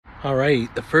All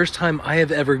right, the first time I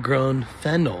have ever grown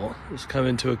fennel is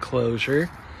coming to a closure.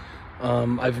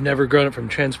 I've never grown it from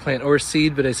transplant or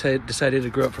seed, but I decided to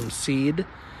grow it from seed.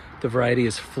 The variety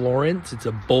is Florence. It's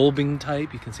a bulbing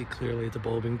type. You can see clearly it's a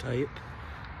bulbing type.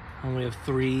 I only have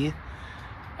 3.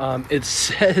 It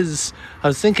says, I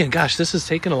was thinking, gosh, this has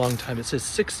taken a long time. It says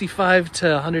 65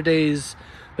 to 100 days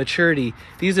maturity.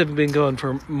 These have been going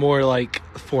for more like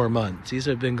 4 months. These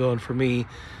have been going for me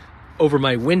over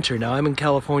my winter. Now I'm in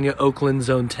California, Oakland,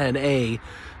 zone 10A.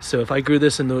 So if I grew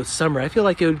this in the summer, I feel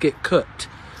like it would get cooked.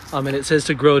 And it says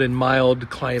to grow it in mild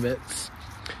climates.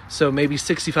 So maybe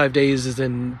 65 days is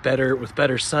with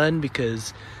better sun,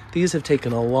 because these have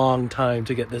taken a long time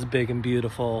to get this big and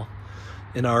beautiful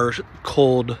in our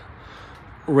cold,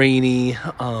 rainy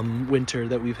winter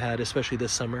that we've had, especially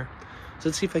this summer. So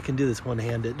let's see if I can do this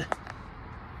one-handed.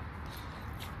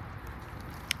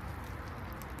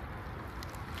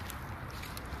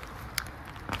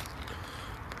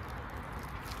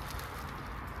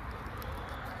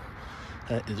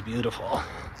 That is beautiful.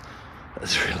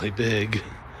 That's really big.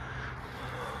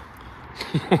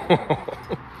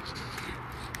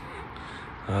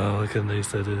 Oh, look how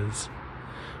nice that is.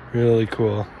 Really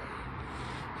cool.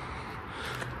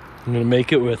 I'm gonna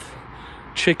make it with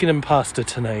chicken and pasta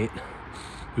tonight.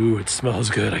 Ooh, it smells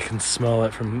good. I can smell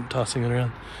it from tossing it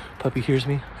around. Puppy hears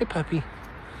me. Hi, puppy.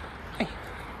 Hi.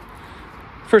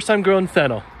 First time growing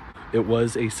fennel. It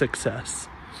was a success.